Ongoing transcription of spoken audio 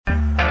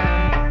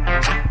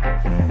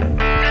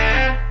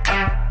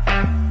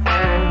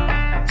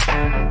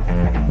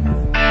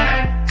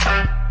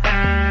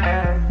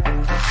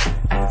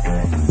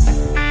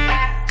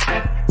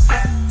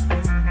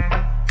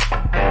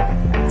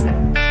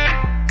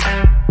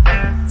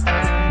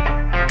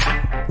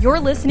You're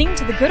listening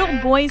to the Good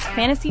Old Boys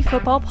Fantasy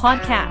Football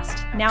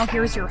Podcast. Now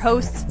here's your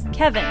hosts,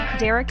 Kevin,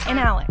 Derek, and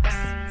Alex.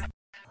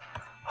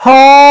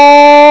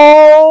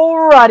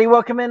 Alrighty,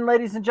 welcome in,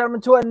 ladies and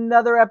gentlemen, to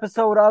another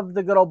episode of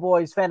the Good Old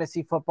Boys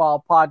Fantasy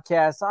Football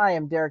Podcast. I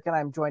am Derek, and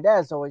I'm joined,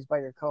 as always, by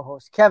your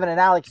co-hosts, Kevin and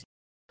Alex.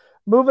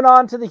 Moving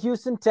on to the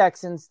Houston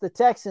Texans. The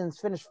Texans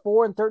finished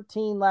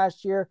 4-13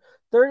 last year,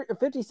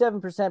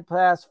 57%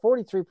 pass,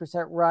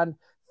 43% run,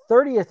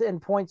 30th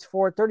in points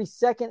for,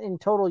 32nd in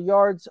total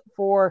yards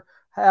for.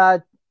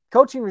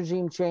 Coaching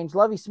regime change.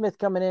 Lovie Smith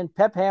coming in,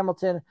 Pep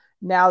Hamilton,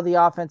 now the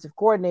offensive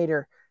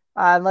coordinator.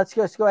 And let's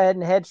just go ahead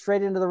and head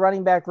straight into the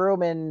running back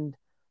room. And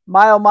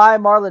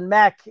Marlon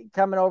Mack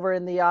coming over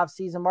in the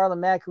offseason. Marlon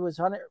Mack, who was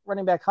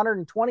running back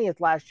 120th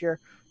last year,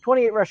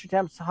 28 rush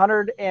attempts,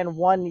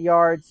 101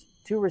 yards,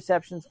 2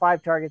 receptions,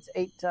 5 targets,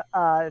 8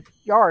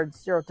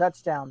 yards, 0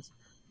 touchdowns.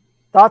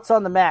 Thoughts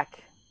on the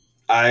Mack?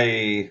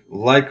 I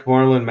like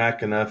Marlon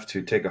Mack enough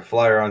to take a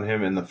flyer on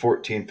him in the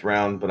 14th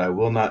round, but I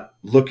will not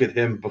look at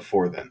him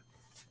before then.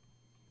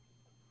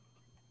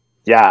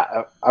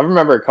 Yeah, I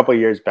remember a couple of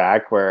years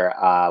back where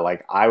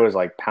I was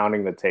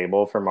pounding the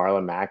table for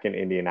Marlon Mack in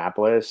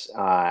Indianapolis,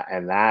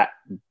 and that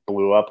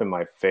blew up in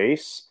my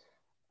face,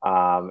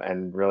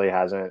 and really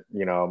hasn't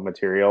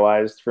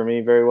materialized for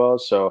me very well.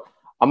 So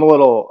I'm a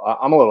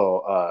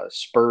little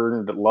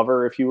spurned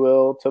lover, if you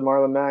will, to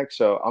Marlon Mack.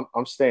 So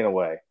I'm staying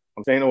away.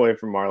 I'm staying away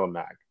from Marlon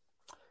Mack.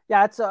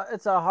 Yeah,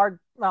 it's a hard.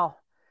 Well,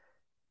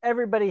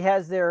 everybody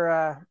has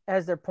their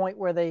point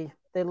where they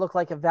look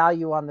like a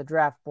value on the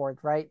draft board,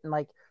 right?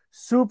 And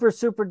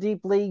super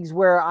deep leagues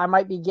where I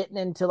might be getting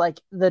into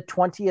the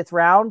 20th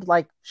round.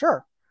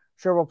 Sure,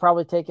 we'll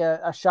probably take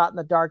a shot in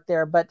the dark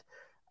there. But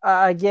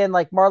again,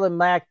 Marlon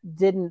Mack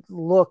didn't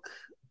look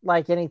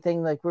like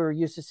anything like we were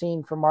used to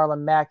seeing from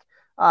Marlon Mack.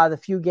 The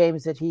few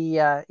games that he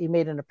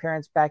made an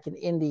appearance back in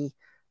Indy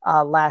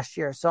last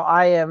year. So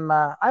I'm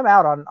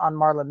out on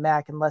Marlon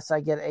Mack unless I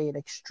get an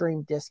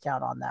extreme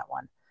discount on that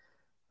one.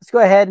 Let's go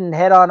ahead and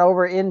head on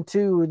over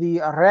into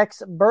the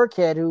Rex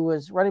Burkhead, who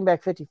was running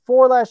back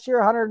 54 last year,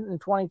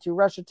 122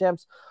 rush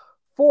attempts,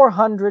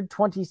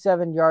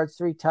 427 yards,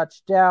 3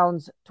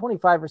 touchdowns,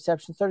 25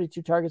 receptions,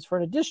 32 targets for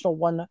an additional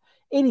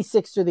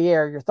 186 through the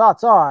air. Your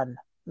thoughts on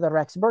the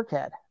Rex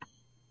Burkhead?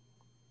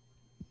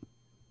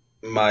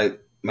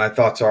 My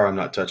thoughts are I'm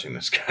not touching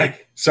this guy.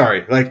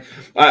 Sorry.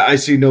 I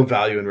see no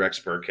value in Rex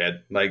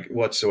Burkhead,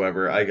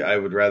 whatsoever. I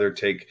would rather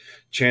take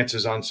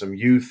chances on some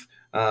youth,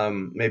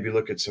 maybe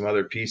look at some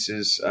other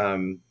pieces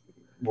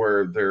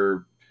where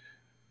they're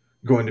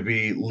going to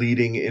be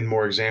leading in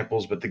more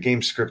examples. But the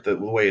game script, the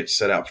way it's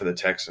set out for the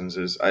Texans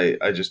is I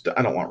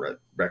don't want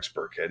Rex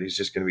Burkhead. He's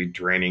just going to be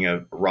draining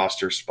a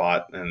roster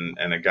spot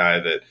and a guy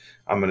that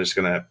I'm just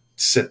going to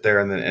sit there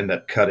and then end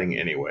up cutting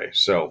anyway.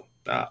 So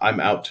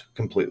I'm out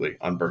completely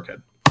on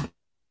Burkhead.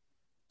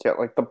 Yeah,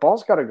 the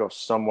ball's got to go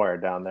somewhere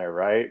down there,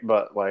 right?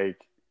 But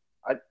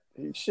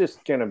it's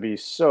just gonna be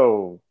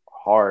so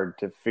hard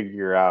to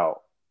figure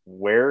out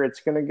where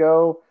it's gonna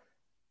go.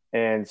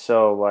 And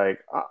so,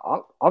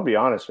 I'll be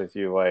honest with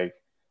you. I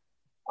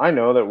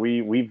know that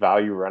we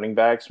value running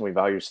backs and we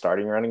value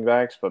starting running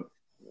backs, but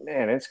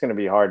man, it's gonna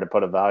be hard to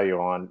put a value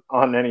on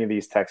any of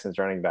these Texans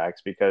running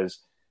backs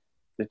because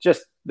it's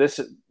just this.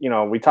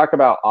 We talk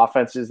about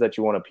offenses that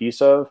you want a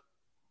piece of.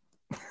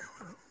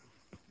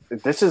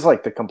 This is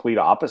the complete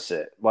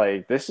opposite.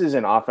 This is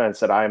an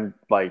offense that I'm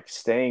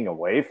staying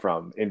away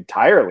from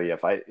entirely.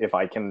 If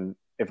I can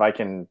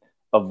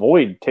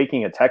avoid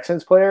taking a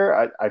Texans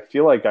player, I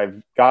feel like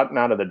I've gotten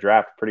out of the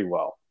draft pretty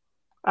well.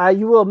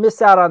 You will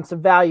miss out on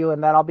some value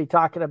in that I'll be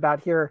talking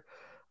about here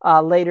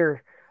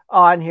later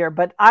on here.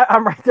 But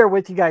I'm right there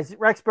with you guys.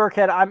 Rex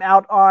Burkhead, I'm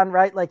out on,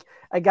 right?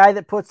 A guy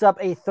that puts up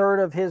a third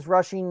of his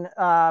rushing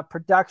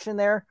production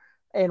there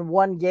in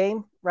one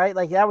game, right?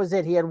 That was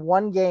it. He had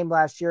one game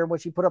last year in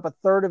which he put up a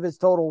third of his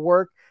total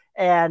work.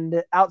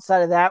 And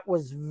outside of that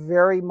was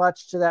very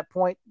much to that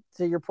point,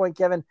 to your point,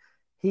 Kevin,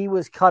 he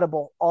was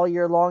cuttable all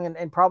year long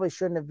and probably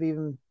shouldn't have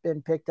even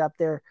been picked up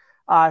there,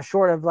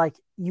 short of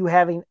you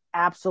having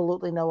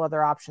absolutely no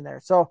other option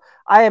there. So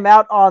I am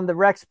out on the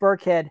Rex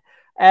Burkhead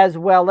as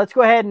well. Let's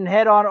go ahead and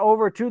head on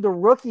over to the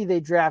rookie they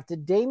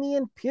drafted,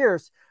 Dameon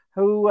Pierce,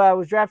 who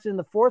was drafted in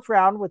the 4th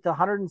round with the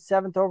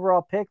 107th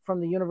overall pick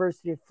from the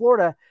University of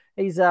Florida.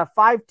 He's a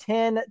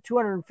 5'10",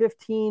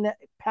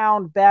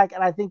 215-pound back,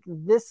 and I think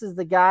this is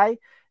the guy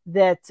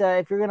that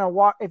if you're gonna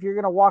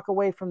walk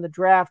away from the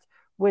draft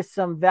with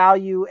some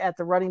value at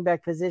the running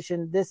back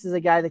position, this is a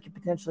guy that could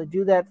potentially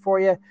do that for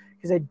you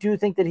because I do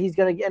think that he's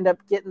going to end up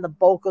getting the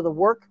bulk of the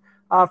work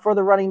for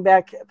the running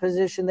back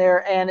position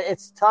there, and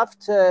it's tough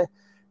to.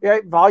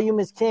 Right, volume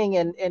is king,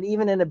 and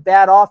even in a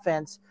bad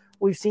offense.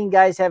 We've seen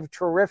guys have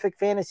terrific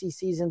fantasy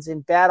seasons in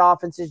bad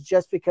offenses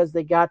just because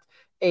they got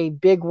a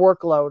big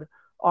workload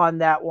on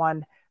that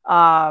one.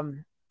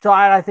 So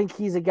I think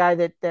he's a guy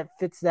that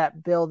fits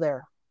that bill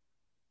there.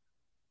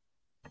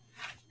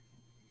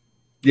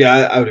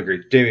 Yeah, I would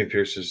agree. Dameon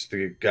Pierce is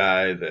the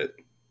guy that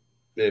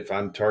if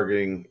I'm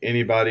targeting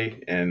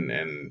anybody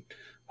and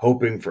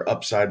hoping for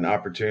upside and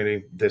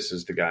opportunity, this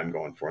is the guy I'm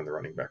going for in the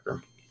running back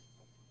room.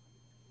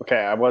 Okay,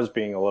 I was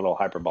being a little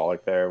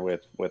hyperbolic there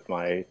with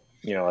my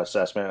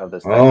assessment of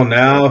this. Oh,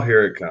 now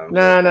here it comes.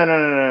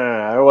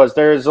 No.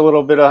 There's a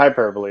little bit of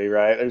hyperbole,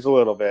 right? There's a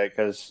little bit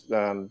because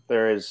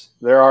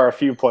there are a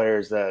few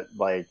players that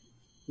like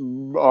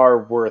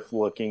are worth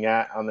looking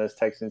at on this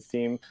Texans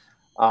team.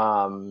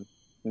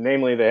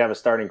 Namely, they have a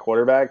starting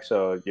quarterback,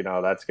 so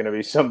that's going to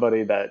be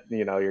somebody that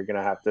you're going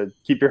to have to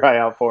keep your eye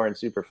out for in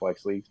super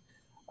flex leagues.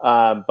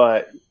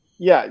 But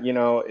yeah,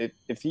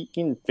 if he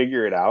can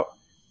figure it out,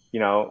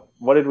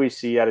 what did we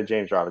see out of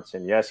James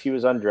Robinson? Yes, he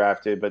was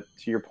undrafted, but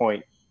to your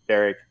point,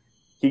 Derek,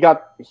 he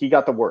got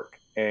the work,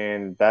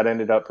 and that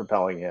ended up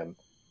propelling him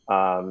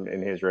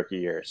in his rookie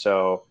year.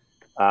 So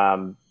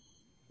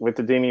with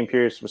the Dameon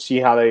Pierce, we'll see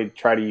how they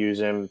try to use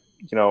him.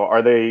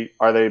 Are they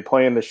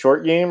playing the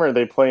short game, or are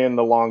they playing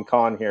the long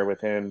con here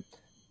with him?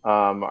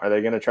 Are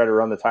they going to try to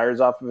run the tires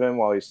off of him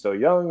while he's still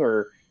young,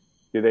 or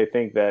do they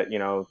think that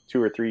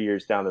 2 or 3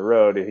 years down the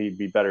road he'd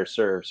be better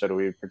served? So do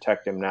we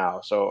protect him now?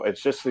 So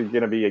it's just going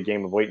to be a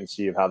game of wait and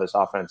see of how this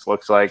offense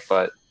looks like.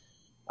 But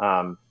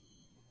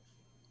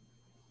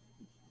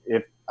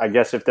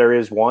if there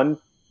is one,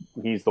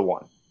 he's the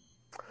one.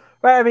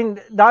 Right. I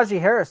mean, Najee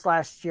Harris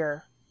last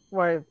year,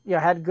 where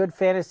had good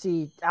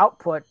fantasy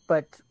output,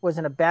 but was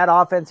in a bad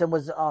offense and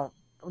was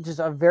just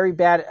a very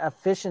bad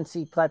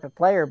efficiency type of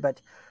player.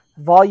 But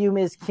volume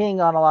is king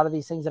on a lot of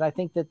these things, and I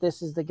think that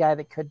this is the guy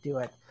that could do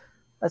it.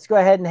 Let's go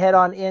ahead and head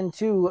on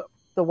into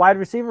the wide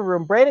receiver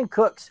room. Brandon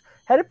Cooks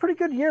had a pretty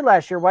good year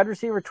last year. Wide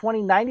receiver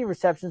 20, 90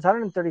 receptions,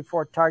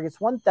 134 targets,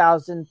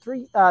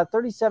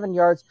 1,037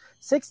 yards,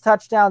 6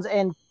 touchdowns,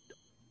 and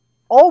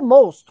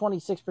almost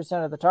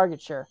 26% of the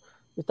target share.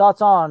 Your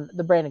thoughts on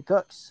the Brandon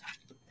Cooks?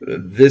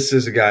 This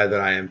is a guy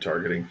that I am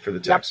targeting for the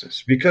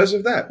Texans because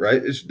of that,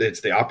 right? It's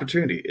the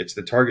opportunity. It's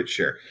the target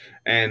share.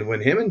 And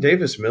when him and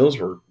Davis Mills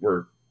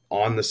were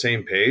on the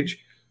same page,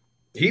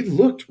 he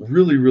looked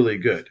really, really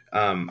good.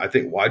 I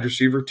think wide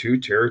receiver 2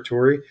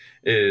 territory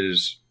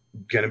is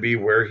going to be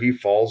where he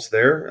falls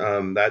there.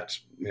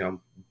 That's,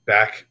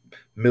 back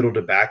middle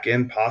to back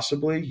end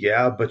possibly.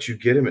 Yeah, but you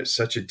get him at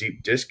such a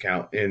deep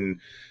discount in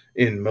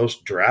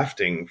most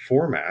drafting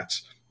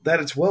formats that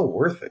it's well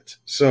worth it.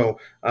 So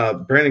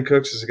Brandon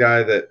Cooks is a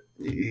guy that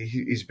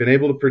he's been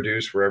able to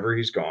produce wherever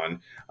he's gone.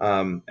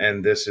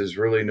 And this is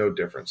really no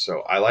different.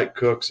 So I like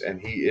Cooks, and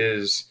he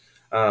is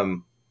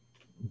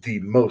the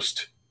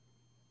most,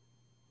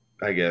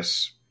 I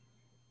guess,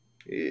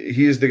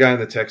 he is the guy in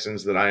the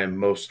Texans that I am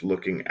most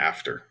looking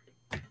after.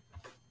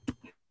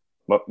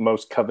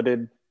 Most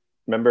coveted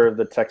member of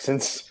the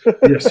Texans?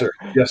 Yes, sir.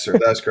 Yes, sir.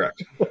 That's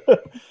correct.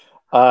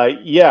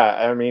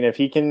 Yeah. I mean, if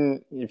he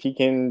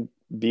can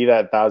be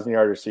that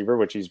 1,000-yard receiver,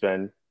 which he's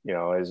been,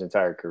 his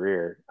entire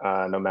career,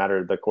 no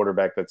matter the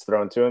quarterback that's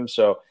thrown to him.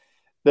 So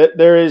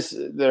there is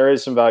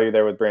some value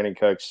there with Brandon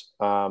Cooks.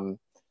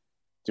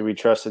 Do we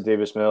trust that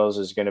Davis Mills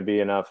is going to be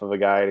enough of a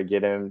guy to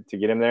get him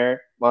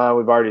there? Well,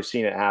 we've already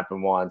seen it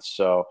happen once.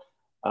 So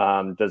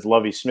does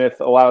Lovie Smith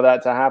allow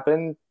that to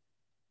happen?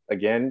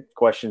 Again,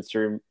 questions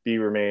to be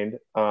remained.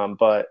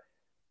 But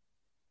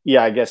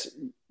yeah, I guess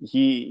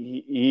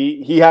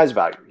he has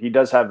value. He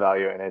does have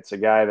value, and it's a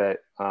guy that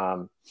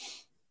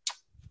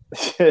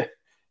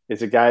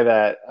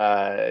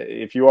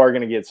if you are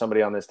going to get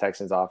somebody on this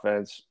Texans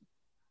offense,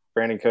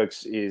 Brandon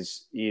Cooks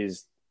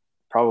is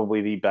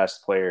probably the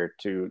best player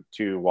to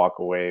walk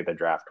away the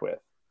draft with.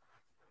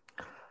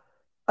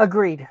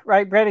 Agreed,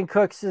 right? Brandon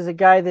Cooks is a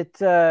guy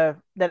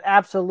that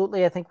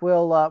absolutely I think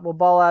will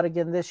ball out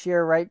again this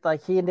year, right?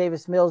 Like he and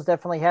Davis Mills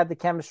definitely had the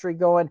chemistry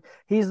going.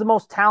 He's the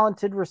most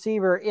talented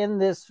receiver in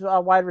this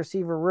wide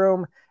receiver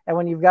room, and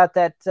when you've got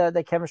that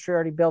chemistry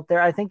already built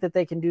there, I think that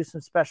they can do some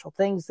special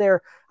things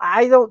there.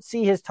 I don't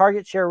see his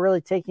target share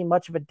really taking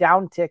much of a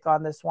downtick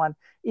on this one,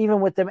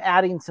 even with them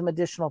adding some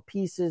additional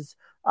pieces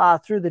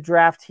through the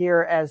draft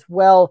here as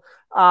well,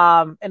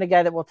 and a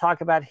guy that we'll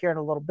talk about here in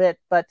a little bit,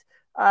 but.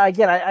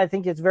 Again, I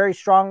think it's very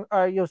strong.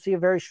 You'll see a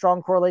very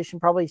strong correlation.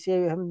 Probably see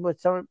him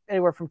with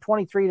anywhere from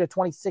 23 to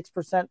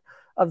 26%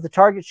 of the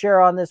target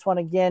share on this one.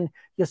 Again,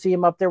 you'll see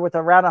him up there with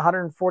around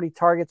 140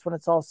 targets when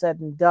it's all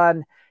said and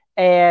done.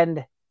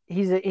 And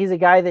he's a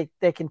guy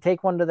that can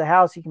take one to the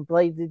house. He can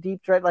play the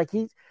deep threat. Like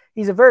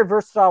he's a very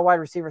versatile wide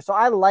receiver. So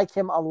I like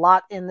him a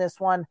lot in this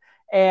one.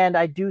 And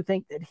I do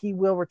think that he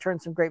will return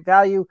some great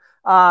value.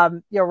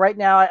 Right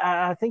now,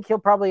 I think he'll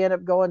probably end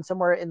up going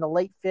somewhere in the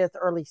late 5th,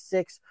 early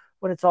 6th.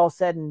 When it's all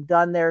said and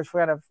done, there's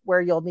kind of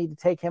where you'll need to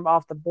take him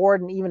off the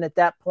board. And even at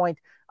that point,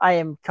 I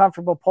am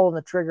comfortable pulling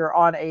the trigger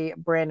on a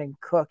Brandon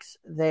Cooks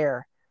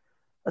there.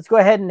 Let's go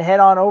ahead and head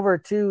on over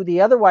to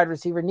the other wide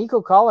receiver,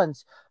 Nico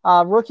Collins.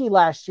 Rookie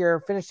last year,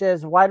 finished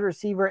as wide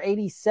receiver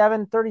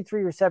 87,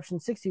 33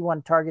 receptions,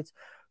 61 targets,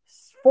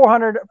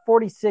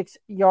 446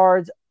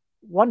 yards,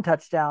 1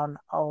 touchdown,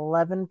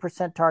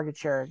 11% target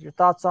share. Your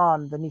thoughts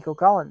on the Nico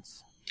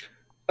Collins?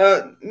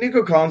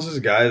 Nico Collins is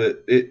a guy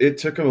that it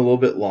took him a little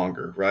bit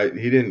longer, right?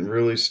 He didn't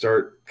really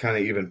start kind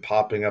of even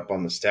popping up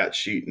on the stat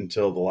sheet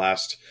until the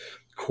last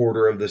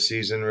quarter of the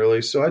season,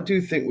 really. So I do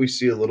think we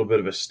see a little bit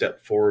of a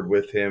step forward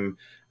with him.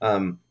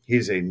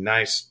 He's a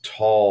nice,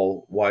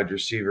 tall wide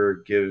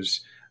receiver,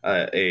 gives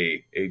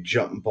a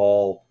jump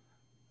ball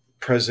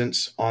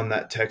presence on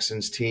that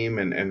Texans team.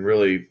 And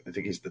really, I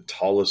think he's the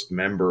tallest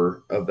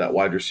member of that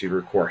wide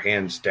receiver core,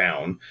 hands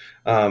down.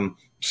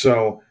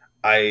 So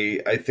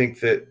I think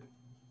that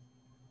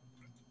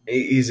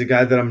he's a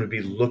guy that I'm going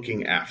to be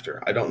looking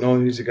after. I don't know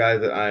if he's a guy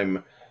that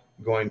I'm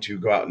going to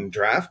go out and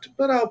draft,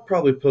 but I'll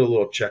probably put a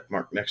little check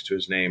mark next to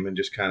his name and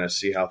just kind of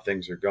see how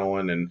things are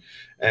going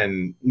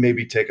and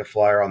maybe take a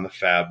flyer on the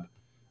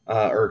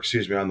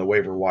on the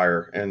waiver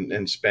wire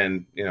and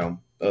spend,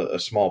 a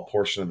small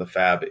portion of the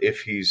fab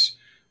if he's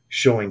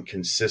showing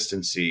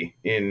consistency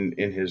in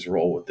his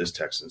role with this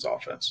Texans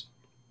offense.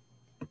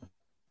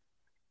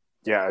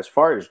 Yeah, as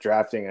far as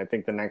drafting, I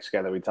think the next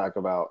guy that we talk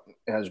about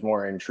has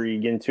more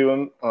intrigue into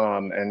him.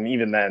 And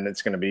even then,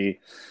 it's going to be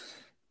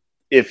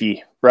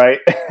iffy, right?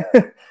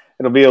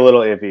 It'll be a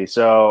little iffy.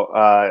 So,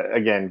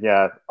 again,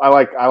 yeah, I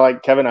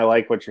like Kevin. I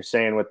like what you're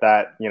saying with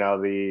that,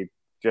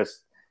 just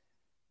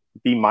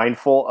be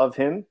mindful of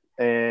him.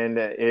 And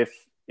if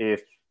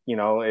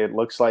it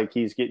looks like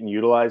he's getting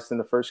utilized in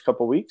the first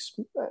couple of weeks,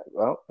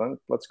 well, then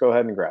let's go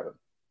ahead and grab him.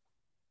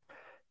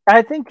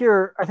 I think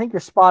you're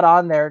spot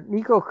on there.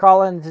 Nico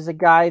Collins is a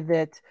guy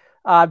that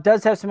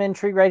does have some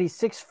intrigue, right? He's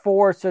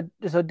 6'4",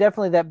 so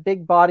definitely that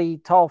big body,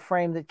 tall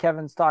frame that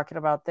Kevin's talking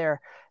about there,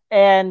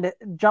 and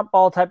jump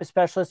ball type of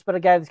specialist, but a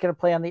guy that's going to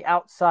play on the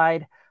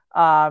outside.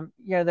 They're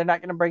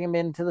not going to bring him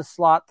into the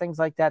slot, things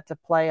like that, to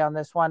play on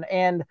this one.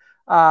 And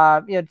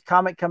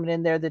comment coming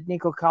in there that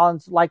Nico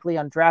Collins likely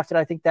undrafted.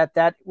 I think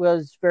that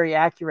was very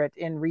accurate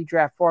in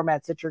redraft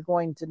formats, that you're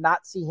going to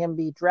not see him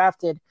be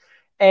drafted,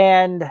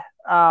 and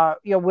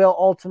will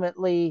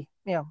ultimately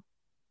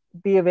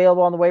be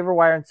available on the waiver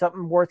wire, and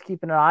something worth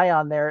keeping an eye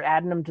on there,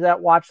 adding them to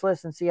that watch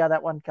list and see how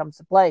that one comes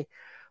to play.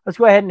 Let's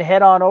go ahead and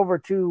head on over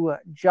to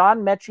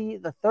John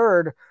Mechie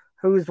III,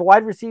 who's the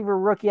wide receiver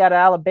rookie out of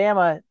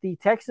Alabama. The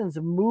Texans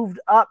moved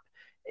up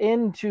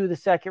into the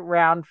second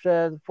round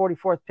to the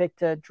 44th pick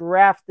to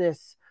draft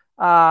this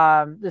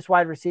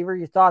wide receiver.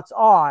 Your thoughts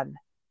on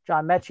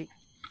John Mechie?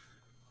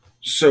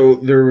 So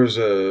there was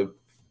a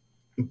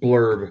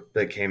blurb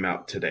that came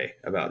out today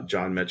about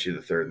John Mechie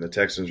III, and the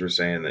Texans were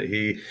saying that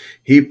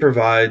he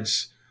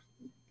provides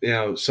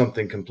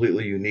something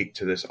completely unique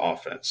to this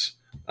offense.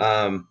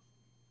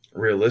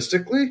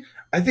 Realistically,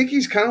 I think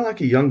he's kind of like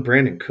a young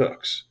Brandon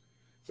Cooks.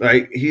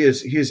 Right? He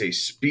is a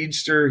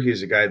speedster. He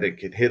is a guy that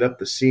can hit up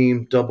the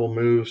seam, double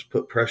moves,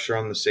 put pressure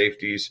on the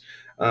safeties.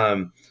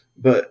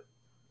 But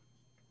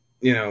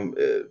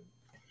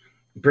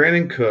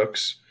Brandon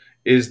Cooks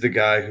is the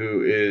guy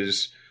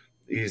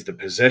he's the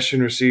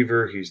possession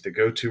receiver. He's the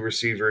go-to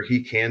receiver.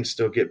 He can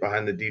still get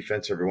behind the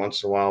defense every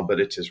once in a while, but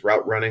it's his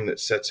route running that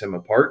sets him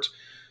apart.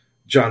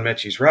 John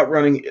Mechie's route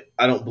running,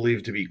 I don't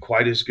believe to be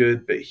quite as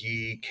good, but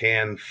he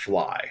can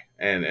fly,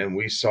 and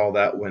we saw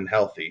that when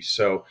healthy.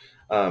 So,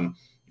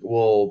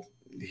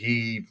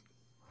 he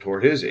tore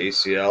his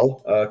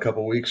ACL a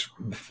couple weeks.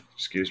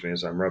 Excuse me,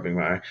 as I'm rubbing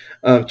my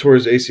eye. Tore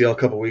his ACL a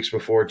couple weeks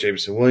before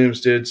Jameson Williams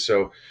did.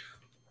 So,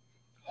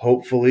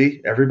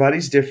 hopefully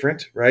everybody's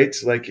different, right?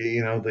 Like,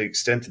 the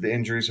extent of the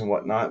injuries and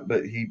whatnot,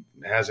 but he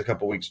has a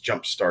couple weeks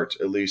jump start,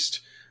 at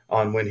least,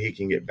 on when he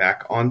can get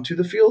back onto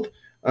the field.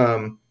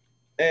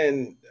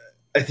 And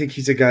I think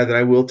he's a guy that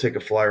I will take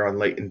a flyer on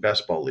late in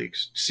best ball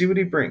leagues, see what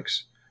he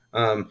brings,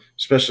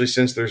 especially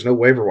since there's no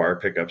waiver wire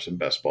pickups in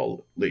best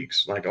ball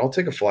leagues. Like, I'll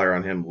take a flyer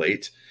on him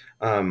late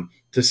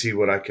to see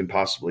what I can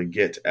possibly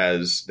get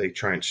as they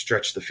try and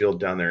stretch the field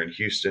down there in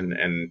Houston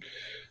and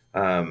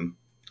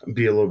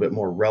be a little bit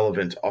more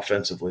relevant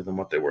offensively than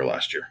what they were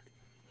last year.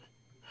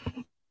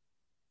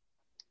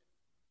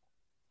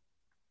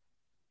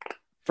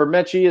 For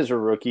Mechie as a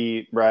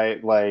rookie,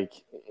 right? Like,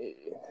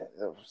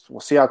 we'll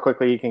see how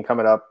quickly he can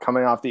coming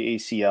off the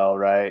ACL,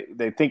 right?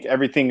 They think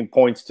everything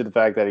points to the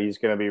fact that he's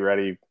going to be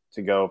ready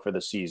to go for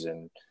the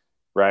season,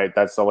 right?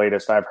 That's the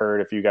latest I've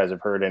heard. If you guys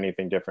have heard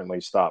anything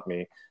differently, stop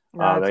me.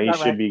 He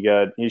should be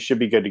good. He should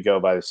be good to go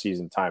by the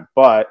season time.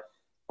 But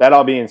that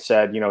all being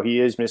said, he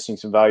is missing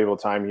some valuable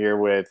time here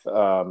with,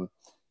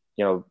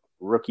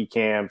 rookie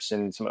camps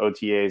and some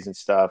OTAs and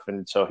stuff.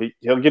 And so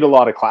he'll get a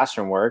lot of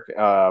classroom work,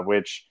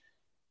 which,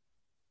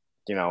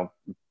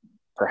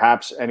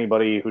 perhaps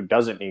anybody who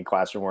doesn't need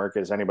classroom work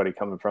is anybody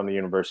coming from the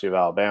University of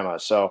Alabama.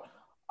 So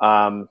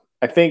I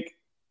think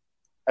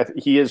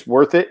he is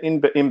worth it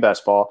in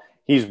best ball.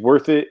 He's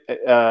worth it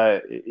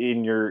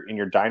in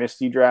your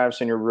dynasty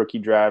drafts and your rookie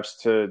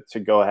drafts to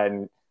go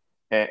ahead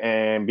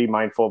and be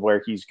mindful of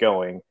where he's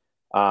going,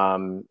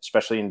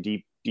 especially in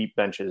deep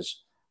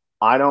benches.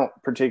 I don't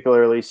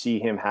particularly see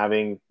him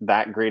having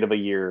that great of a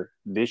year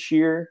this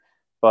year,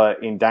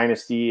 but in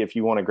dynasty, if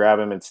you want to grab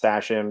him and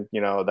stash him,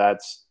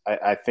 that's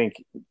I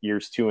think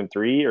years 2 and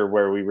 3 are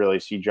where we really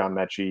see John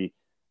Mechie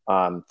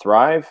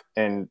thrive,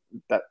 and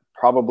that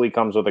probably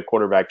comes with a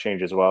quarterback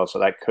change as well. So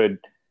that could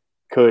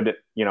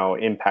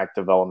impact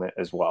development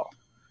as well.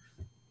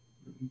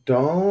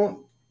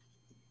 Don't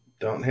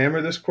Don't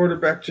hammer this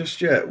quarterback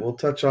just yet. We'll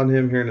touch on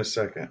him here in a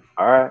second.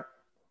 All right.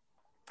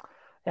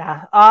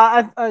 Yeah.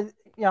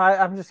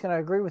 I'm just going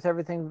to agree with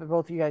everything that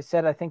both of you guys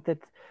said. I think that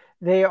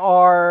they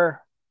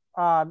are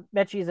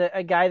Mechie is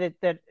a guy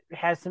that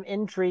has some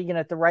intrigue, and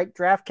at the right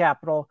draft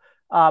capital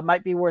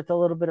might be worth a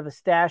little bit of a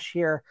stash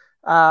here.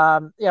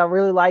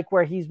 Really like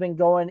where he's been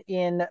going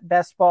in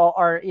best ball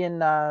or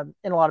in a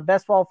lot of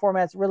best ball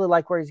formats. Really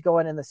like where he's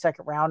going in the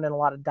second round in a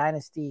lot of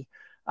dynasty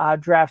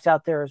drafts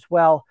out there as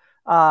well.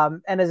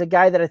 And as a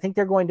guy that I think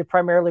they're going to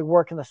primarily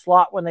work in the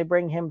slot when they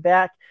bring him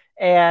back,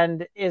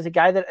 and is a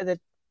guy that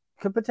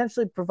could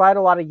potentially provide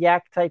a lot of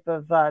yak type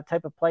of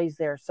plays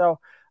there. So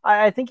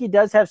I think he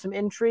does have some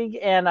intrigue,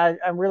 and I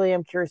really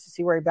am curious to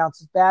see where he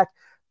bounces back.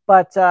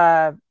 But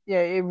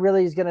it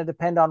really is going to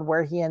depend on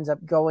where he ends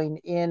up going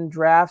in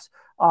drafts,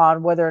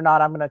 on whether or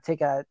not I'm going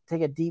to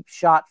take a deep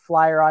shot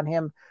flyer on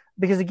him.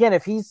 Because again,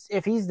 if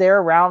he's there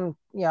around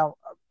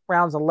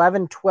rounds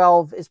 11,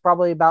 12 is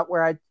probably about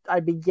where I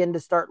begin to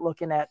start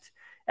looking at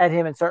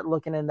him and start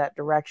looking in that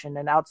direction.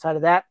 And outside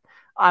of that,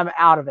 I'm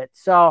out of it.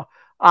 So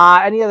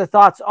any other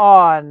thoughts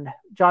on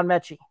John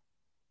Mechie?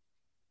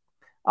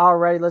 All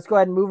right, let's go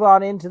ahead and move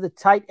on into the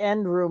tight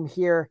end room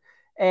here.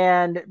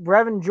 And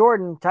Brevin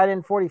Jordan, tight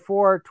end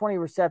 44, 20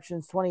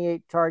 receptions,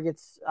 28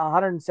 targets,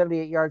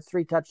 178 yards,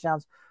 3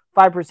 touchdowns,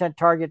 5%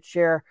 target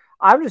share.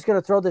 I'm just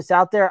going to throw this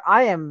out there.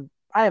 I am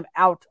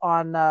out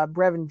on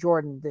Brevin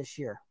Jordan this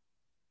year.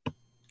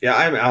 Yeah,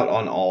 I'm out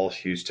on all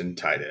Houston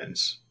tight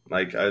ends.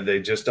 Like they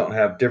just don't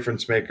have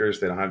difference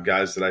makers. They don't have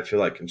guys that I feel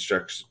like can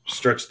stretch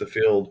the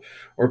field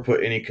or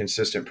put any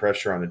consistent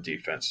pressure on a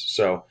defense.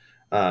 So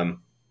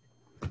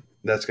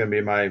that's going to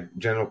be my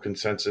general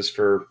consensus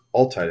for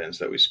all tight ends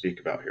that we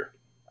speak about here.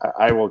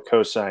 I will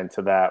co-sign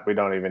to that. We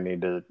don't even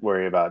need to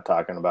worry about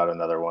talking about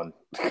another one.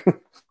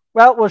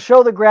 Well, we'll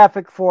show the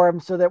graphic for him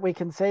so that we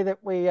can say that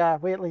we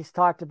at least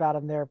talked about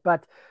him there.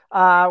 But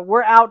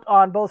we're out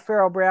on both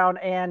Pharaoh Brown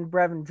and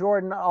Brevin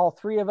Jordan, all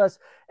three of us.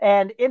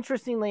 And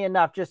interestingly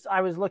enough, I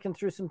was looking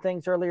through some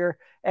things earlier,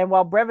 and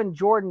while Brevin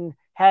Jordan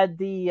had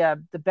the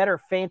better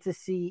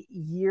fantasy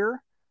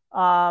year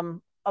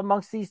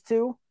amongst these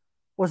two,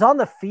 was on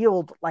the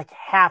field like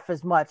half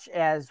as much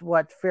as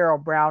what Pharaoh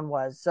Brown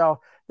was.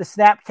 So the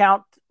snap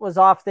count was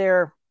off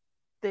there.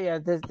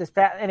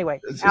 Anyway,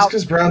 it's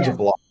because Brown's a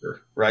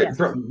blocker, right? Yes.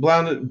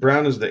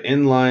 Brown is the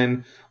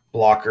inline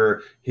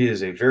blocker. He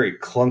is a very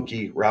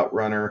clunky route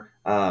runner,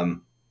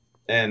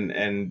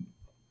 and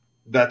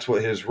that's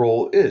what his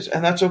role is,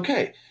 and that's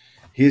okay.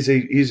 He's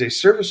a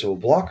serviceable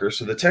blocker,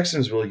 so the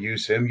Texans will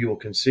use him. You will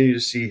continue to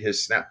see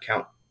his snap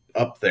count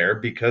up there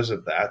because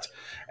of that,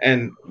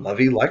 and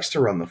Lovey likes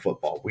to run the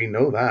football. We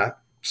know that,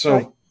 so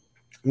right.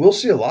 We'll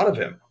see a lot of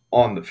him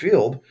on the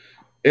field.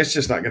 It's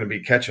just not going to be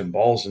catching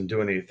balls and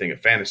doing anything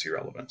of fantasy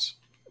relevance.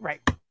 Right.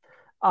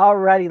 All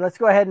righty. Let's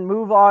go ahead and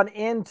move on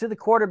into the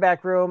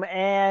quarterback room.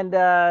 And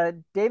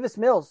Davis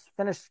Mills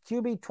finished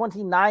QB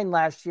 29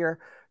 last year,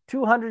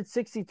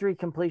 263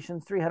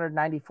 completions,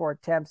 394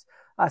 attempts,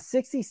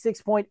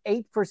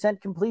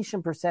 66.8%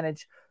 completion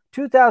percentage,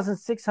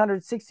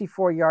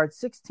 2,664 yards,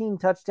 16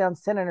 touchdowns,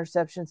 10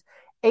 interceptions,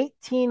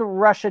 18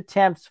 rush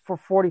attempts for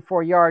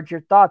 44 yards.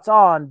 Your thoughts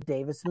on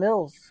Davis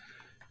Mills?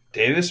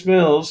 Davis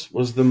Mills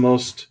was the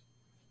most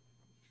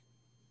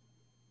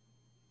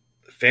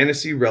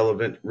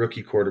fantasy-relevant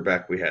rookie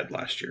quarterback we had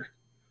last year.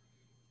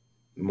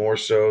 More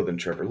so than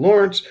Trevor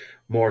Lawrence,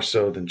 more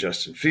so than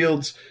Justin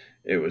Fields.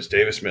 It was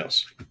Davis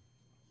Mills.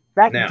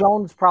 Mac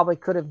Jones probably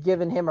could have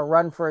given him a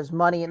run for his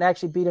money and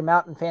actually beat him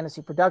out in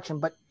fantasy production,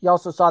 but you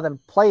also saw them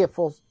play a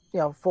full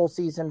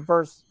season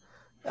versus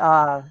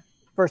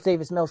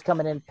Davis Mills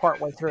coming in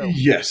partway through.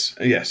 Yes,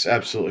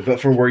 absolutely. But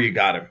for where you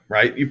got him,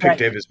 right? You picked right.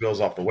 Davis Mills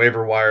off the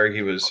waiver wire.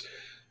 He was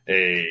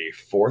a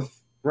 4th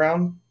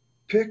round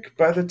pick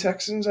by the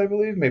Texans, I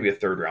believe, maybe a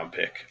 3rd round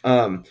pick.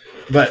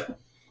 But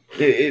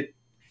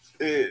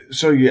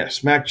so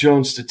yes, Mac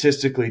Jones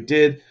statistically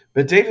did,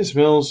 but Davis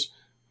Mills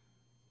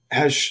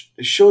has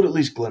showed at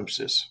least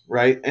glimpses,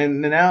 right? And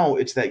now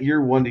it's that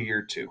year 1 to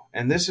year 2.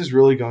 And this is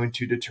really going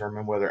to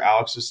determine whether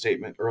Alex's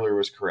statement earlier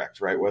was correct,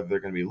 right? Whether they're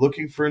going to be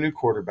looking for a new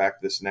quarterback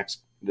this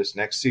next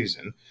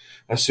season,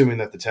 assuming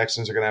that the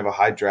Texans are going to have a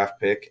high draft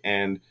pick.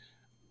 And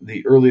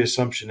the early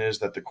assumption is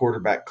that the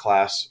quarterback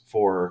class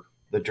for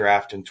the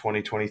draft in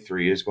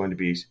 2023 is going to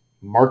be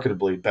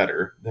marketably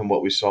better than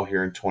what we saw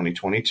here in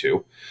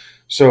 2022.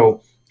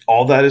 So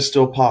all that is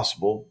still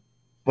possible,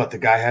 but the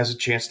guy has a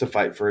chance to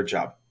fight for a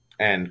job.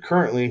 And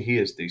currently, he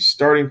is the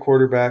starting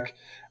quarterback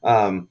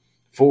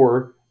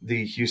for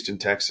the Houston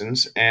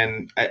Texans.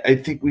 And I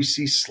think we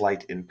see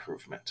slight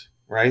improvement,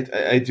 right?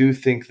 I do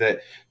think that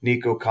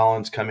Nico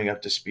Collins coming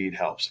up to speed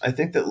helps. I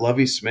think that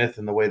Lovie Smith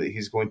and the way that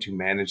he's going to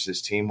manage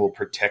this team will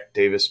protect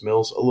Davis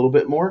Mills a little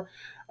bit more.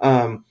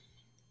 But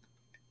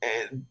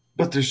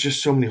there's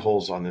just so many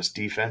holes on this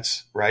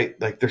defense, right?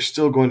 Like they're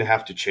still going to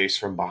have to chase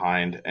from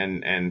behind.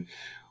 And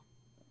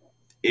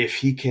if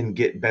he can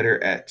get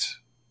better at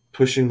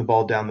pushing the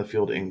ball down the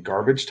field in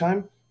garbage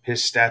time,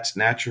 his stats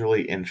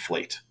naturally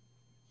inflate.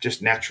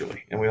 just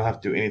naturally, and we don't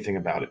have to do anything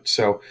about it.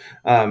 So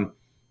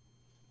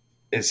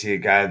is he a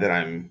guy that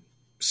I'm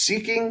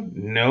seeking?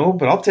 No,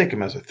 but I'll take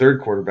him as a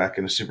third quarterback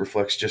in a super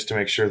flex just to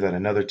make sure that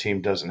another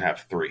team doesn't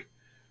have three,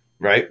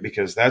 right?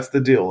 Because that's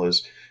the deal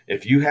is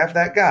if you have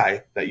that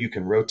guy that you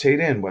can rotate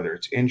in, whether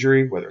it's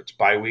injury, whether it's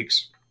bye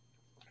weeks,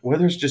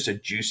 whether it's just a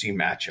juicy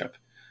matchup,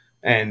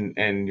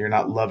 and you're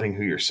not loving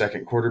who your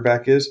second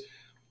quarterback is,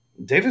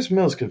 Davis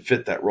Mills can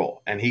fit that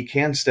role, and he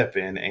can step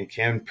in and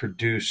can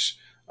produce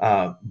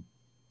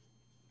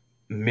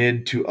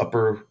mid to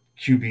upper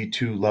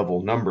QB2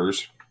 level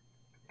numbers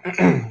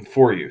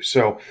for you.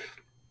 So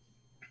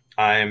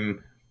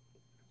I'm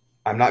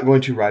not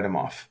going to write him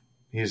off.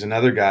 He's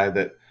another guy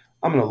that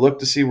I'm going to look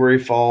to see where he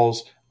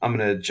falls. I'm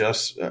going to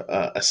just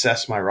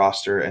assess my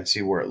roster and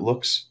see where it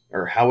looks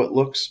or how it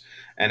looks,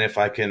 and if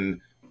I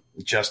can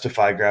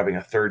justify grabbing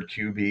a third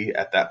QB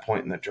at that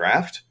point in the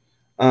draft.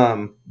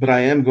 But I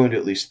am going to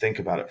at least think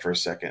about it for a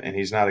second, and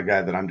he's not a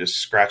guy that I'm just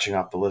scratching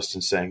off the list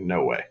and saying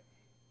no way.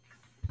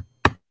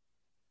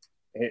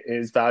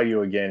 His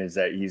value, again, is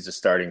that he's a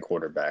starting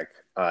quarterback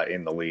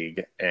in the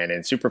league. And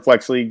in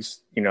Superflex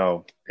leagues,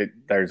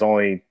 there's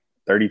only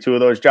 32 of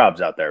those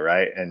jobs out there,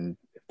 right? And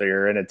if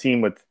they're in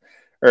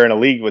a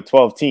league with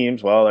 12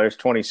 teams, well, there's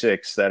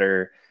 26 that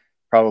are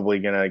probably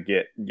going to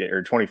get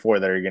or 24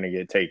 that are going to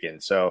get taken.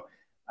 So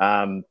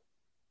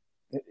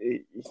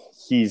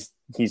he's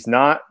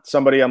not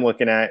somebody I'm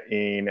looking at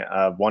in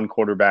a one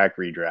quarterback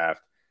redraft.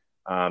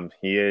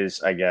 He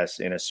is, I guess,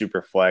 in a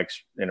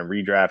Superflex, in a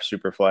redraft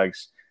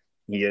Superflex.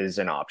 He is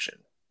an option.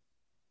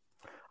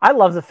 I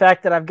love the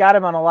fact that I've got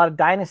him on a lot of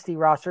dynasty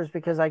rosters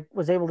because I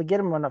was able to get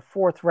him on a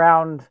fourth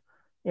round,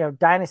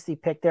 dynasty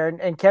pick there.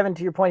 And Kevin,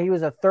 to your point, he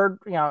was a third,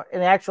 in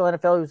the actual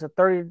NFL, he was a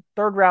third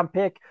round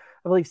pick,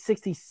 I believe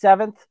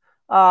 67th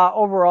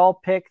overall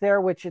pick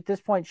there, which at this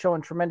point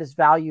showing tremendous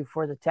value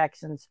for the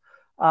Texans,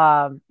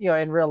 in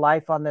real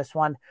life on this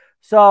one.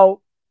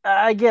 So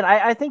again,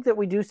 I think that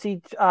we do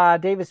see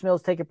Davis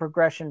Mills take a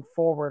progression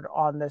forward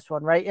on this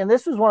one, right? And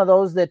this was one of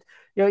those that,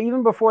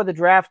 even before the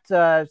draft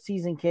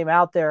season came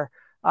out there,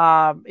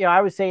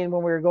 I was saying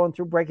when we were going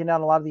through breaking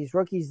down a lot of these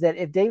rookies that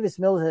if Davis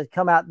Mills had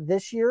come out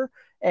this year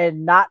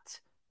and not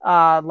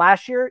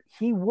last year,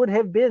 he would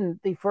have been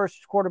the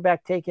first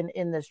quarterback taken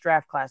in this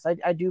draft class.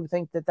 I do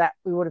think that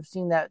we would have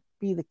seen that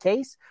be the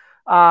case,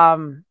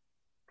 and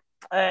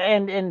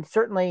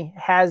certainly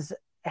has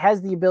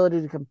the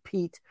ability to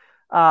compete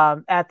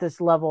at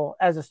this level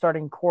as a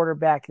starting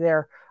quarterback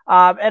there.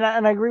 And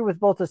I agree with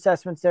both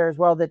assessments there as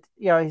well that,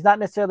 he's not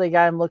necessarily a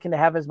guy I'm looking to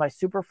have as my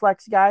super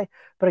flex guy,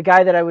 but a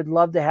guy that I would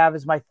love to have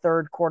as my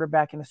third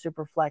quarterback in a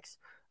super flex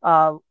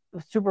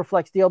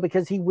deal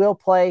because he will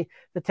play.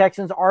 The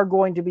Texans are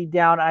going to be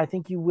down. I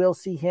think you will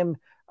see him,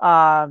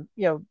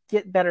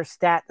 get better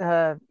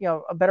a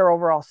better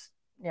overall,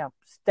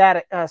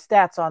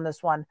 stats on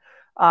this one.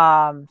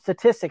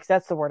 Statistics,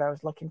 that's the word I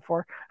was looking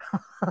for.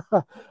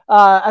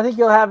 I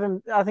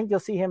think you'll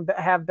see him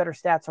have better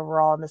stats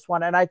overall in this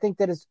one, and I think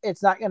that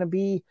it's not going to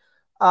be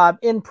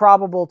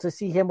improbable to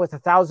see him with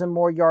 1,000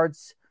 more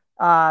yards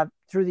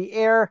through the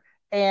air,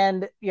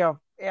 and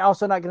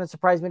also not going to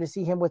surprise me to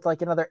see him with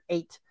like another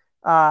 8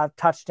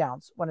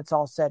 touchdowns when it's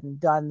all said and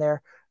done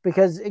there,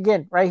 because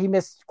again, right, he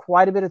missed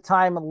quite a bit of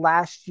time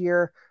last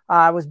year.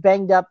 Was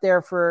banged up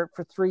there for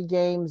 3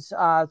 games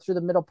through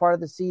the middle part of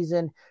the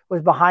season,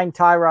 was behind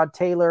Tyrod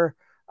Taylor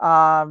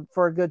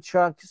for a good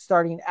chunk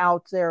starting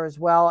out there as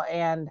well.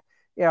 And,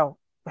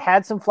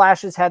 had some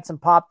flashes, had some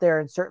pop there,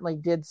 and certainly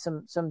did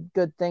some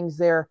good things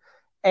there.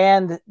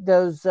 And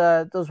those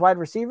wide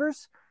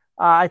receivers,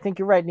 I think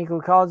you're right.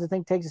 Nico Collins, I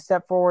think, takes a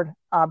step forward.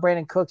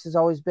 Brandon Cooks has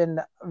always been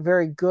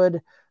very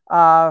good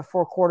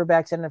for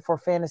quarterbacks and for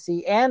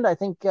fantasy. And I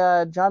think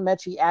John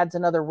Mechie adds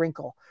another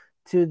wrinkle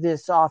to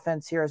this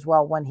offense here as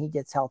well when he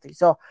gets healthy.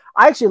 So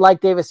I actually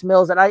like Davis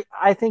Mills, and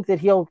I think that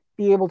he'll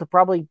be able to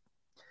probably,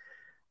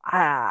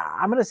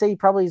 I'm going to say he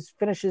probably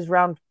finishes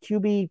around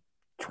QB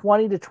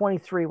 20 to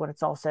 23 when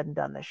it's all said and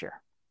done this year.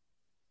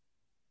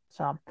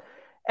 So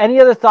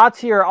any other thoughts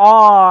here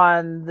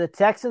on the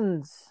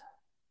Texans?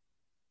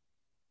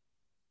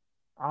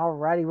 All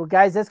righty. Well,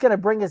 guys, that's going to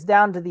bring us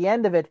down to the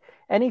end of it.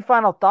 Any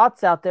final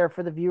thoughts out there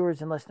for the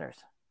viewers and listeners?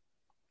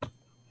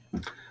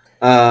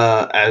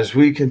 As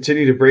we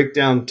continue to break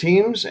down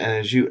teams and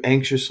as you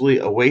anxiously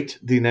await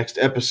the next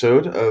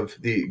episode of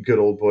the Good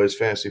Old Boys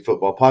Fantasy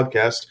Football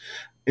Podcast,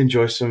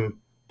 enjoy some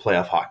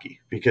playoff hockey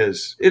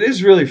because it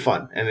is really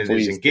fun and it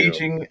is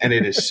engaging and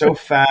it is so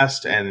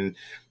fast and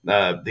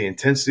the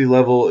intensity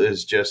level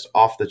is just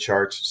off the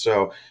charts.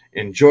 So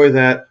enjoy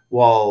that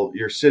while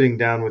you're sitting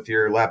down with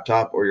your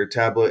laptop or your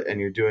tablet and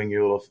you're doing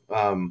your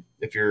little,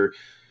 if you're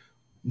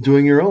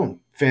doing your own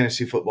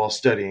fantasy football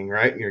studying,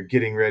 right? And you're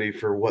getting ready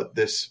for what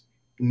this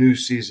new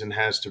season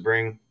has to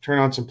bring. Turn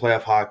on some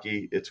playoff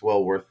hockey. It's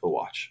well worth the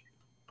watch.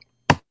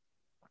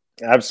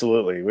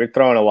 Absolutely. We're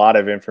throwing a lot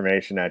of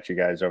information at you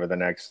guys over the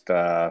next,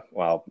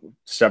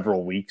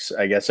 several weeks,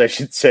 I guess I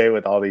should say,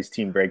 with all these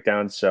team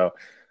breakdowns. So,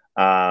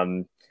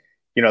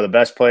 the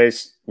best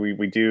place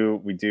we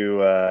do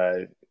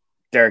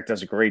Derek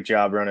does a great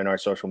job running our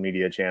social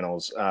media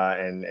channels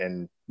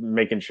and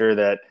making sure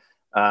that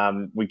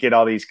we get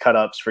all these cut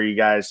ups for you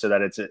guys so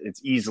that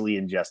it's easily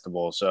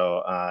ingestible.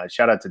 So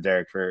shout out to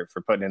Derek for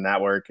putting in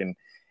that work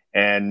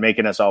and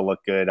making us all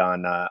look good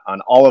on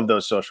all of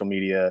those social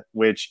media,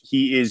 which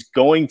he is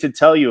going to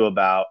tell you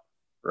about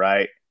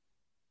right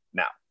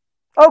now.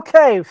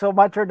 Okay, so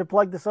my turn to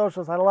plug the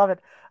socials. I love it.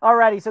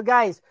 Alrighty, so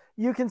guys,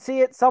 you can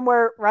see it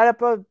somewhere right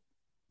up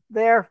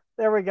there.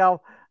 There we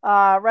go.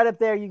 Right up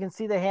there, you can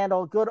see the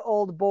handle, Good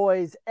Old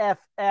Boys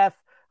FF.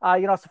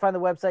 You can also find the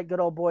website,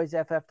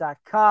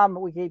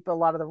 goodoldboysff.com. We keep a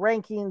lot of the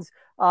rankings,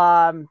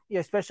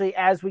 especially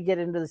as we get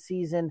into the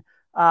season,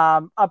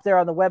 up there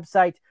on the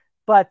website.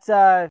 But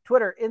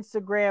Twitter,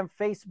 Instagram,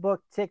 Facebook,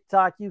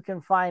 TikTok, you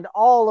can find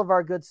all of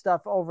our good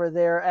stuff over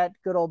there at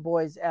Good Old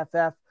Boys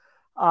FF.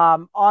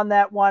 On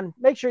that one,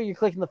 make sure you're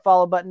clicking the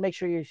follow button. Make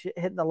sure you're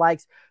hitting the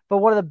likes. But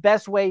one of the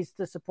best ways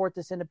to support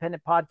this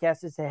independent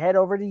podcast is to head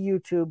over to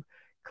YouTube,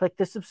 click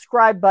the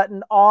subscribe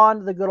button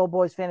on the Good Old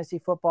Boys Fantasy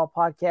Football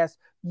Podcast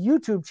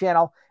YouTube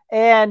channel.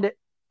 And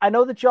I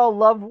know that y'all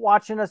love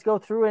watching us go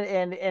through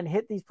and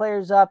hit these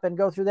players up and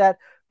go through that.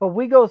 But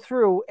we go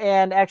through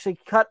and actually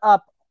cut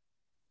up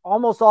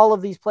almost all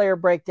of these player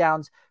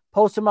breakdowns,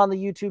 post them on the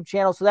YouTube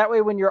channel. So that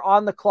way, when you're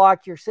on the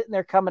clock, you're sitting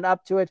there coming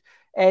up to it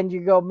and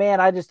you go,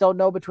 man, I just don't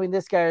know between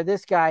this guy or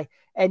this guy.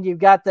 And you've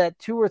got that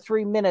 2 or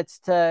 3 minutes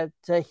to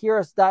hear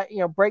us,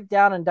 break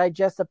down and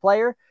digest the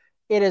player.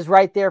 It is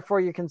right there for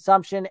your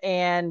consumption.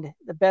 And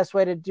the best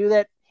way to do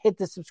that, hit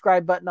the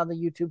subscribe button on the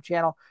YouTube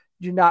channel.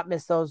 Do not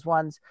miss those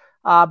ones.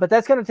 But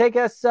that's going to take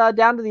us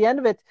down to the end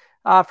of it.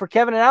 For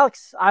Kevin and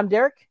Alex, I'm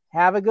Derek.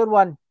 Have a good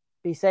one.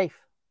 Be safe.